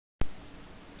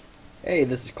Hey,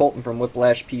 this is Colton from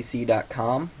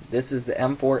WhiplashPC.com. This is the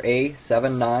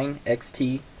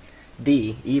M4A79XTD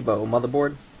EVO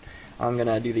motherboard. I'm going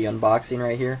to do the unboxing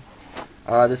right here.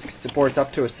 This supports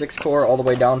up to a 6-core all the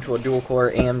way down to a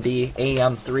dual-core AMD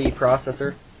AM3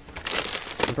 processor.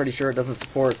 I'm pretty sure it doesn't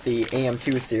support the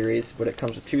AM2 series, but it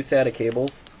comes with 2 SATA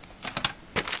cables,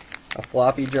 a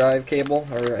floppy drive cable,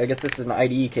 or I guess this is an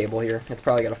IDE cable here. It's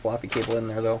probably got a floppy cable in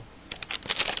there though.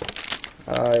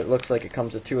 It looks like it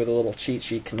comes with 2 of the little cheat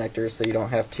sheet connectors, so you don't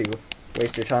have to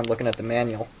waste your time looking at the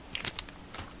manual.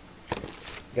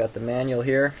 Got the manual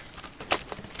here.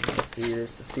 Let's see,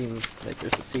 seems like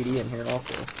there's a CD in here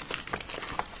also.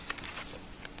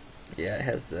 Yeah, it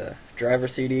has the driver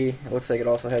CD. It looks like it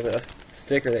also has a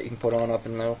sticker that you can put on up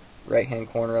in the right hand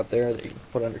corner up there that you can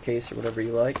put under case or whatever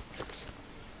you like.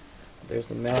 There's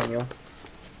the manual.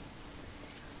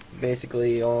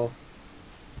 Basically all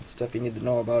stuff you need to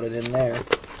know about it in there.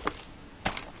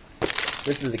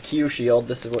 This is the Q shield.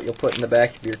 This is what you'll put in the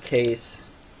back of your case.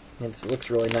 It looks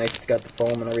really nice. It's got the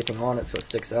foam and everything on it so it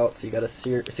sticks out, so you got a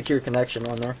secure connection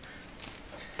on there.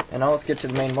 And now let's get to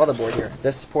the main motherboard here.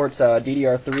 This supports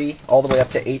DDR3 all the way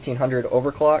up to 1800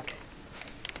 overclock.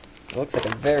 It looks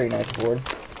like a very nice board.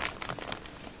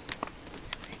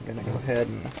 I'm going to go ahead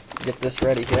and get this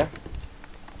ready here.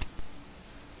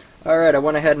 Alright, I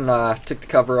went ahead and took the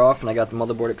cover off and I got the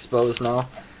motherboard exposed now.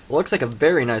 It looks like a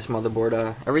very nice motherboard.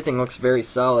 Everything looks very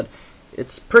solid.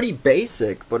 It's pretty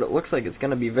basic, but it looks like it's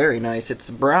going to be very nice. It's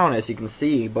brown as you can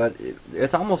see, but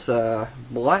it's almost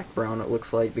black brown it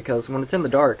looks like, because when it's in the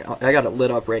dark, I got it lit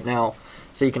up right now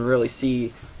so you can really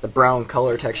see the brown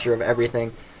color texture of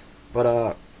everything.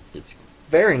 But it's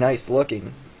very nice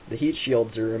looking. The heat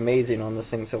shields are amazing on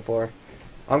this thing so far.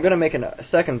 I'm going to make a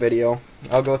second video.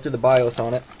 I'll go through the BIOS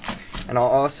on it, and I'll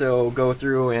also go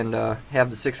through and have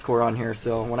the 6-core on here,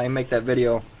 so when I make that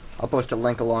video, I'll post a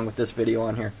link along with this video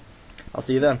on here. I'll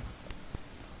see you then.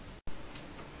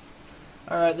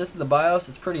 Alright, this is the BIOS.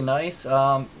 It's pretty nice.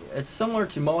 It's similar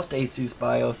to most ASUS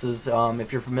BIOSes,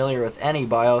 if you're familiar with any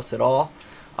BIOS at all.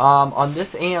 On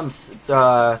this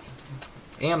AM3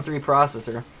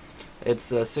 processor,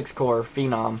 it's a 6-core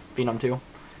Phenom 2.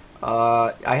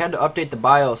 I had to update the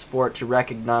BIOS for it to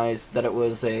recognize that it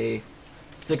was a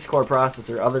 6-core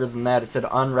processor. Other than that, it said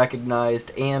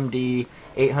unrecognized AMD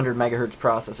 800 MHz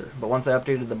processor. But once I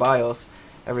updated the BIOS,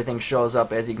 everything shows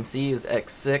up, as you can see, is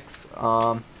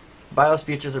X6. BIOS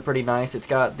features are pretty nice. It's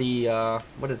got the,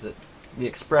 what is it? The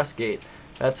Express Gate.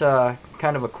 That's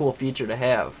kind of a cool feature to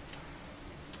have.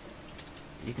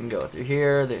 You can go through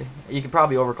here. You could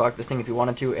probably overclock this thing if you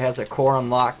wanted to. It has a core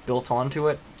unlock built onto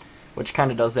it, which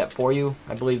kind of does that for you.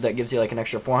 I believe that gives you like an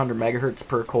extra 400 megahertz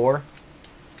per core.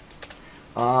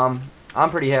 I'm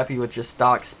pretty happy with just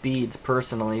stock speeds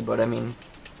personally, but I mean,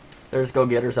 there's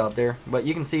go-getters out there. But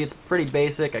you can see it's pretty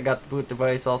basic. I got the boot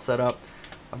device all set up.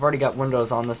 I've already got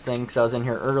Windows on this thing because I was in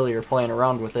here earlier playing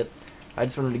around with it. I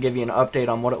just wanted to give you an update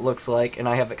on what it looks like, and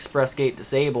I have Express Gate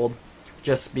disabled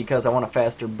just because I want a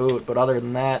faster boot. But other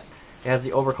than that, it has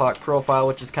the overclock profile,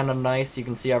 which is kind of nice. You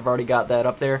can see I've already got that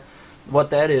up there. What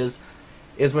that is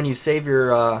when you save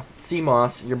your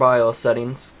CMOS, your BIOS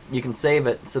settings, you can save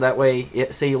it so that way,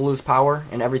 say you lose power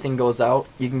and everything goes out,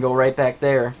 you can go right back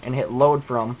there and hit load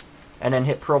from, and then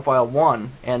hit profile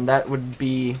 1, and that would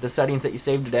be the settings that you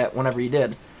saved it at whenever you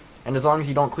did. And as long as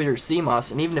you don't clear your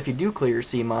CMOS, and even if you do clear your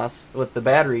CMOS with the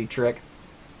battery trick,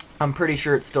 I'm pretty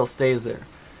sure it still stays there.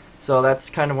 So that's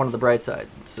kind of one of the bright sides.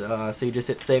 So you just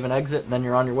hit save and exit, and then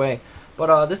you're on your way.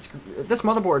 But this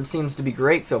motherboard seems to be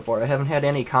great so far. I haven't had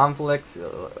any conflicts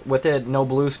with it, no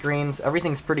blue screens.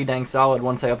 Everything's pretty dang solid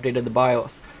once I updated the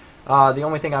BIOS. The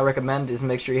only thing I recommend is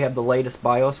make sure you have the latest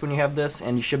BIOS when you have this,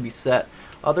 and you should be set.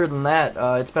 Other than that,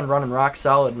 it's been running rock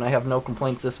solid, and I have no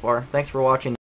complaints this far. Thanks for watching.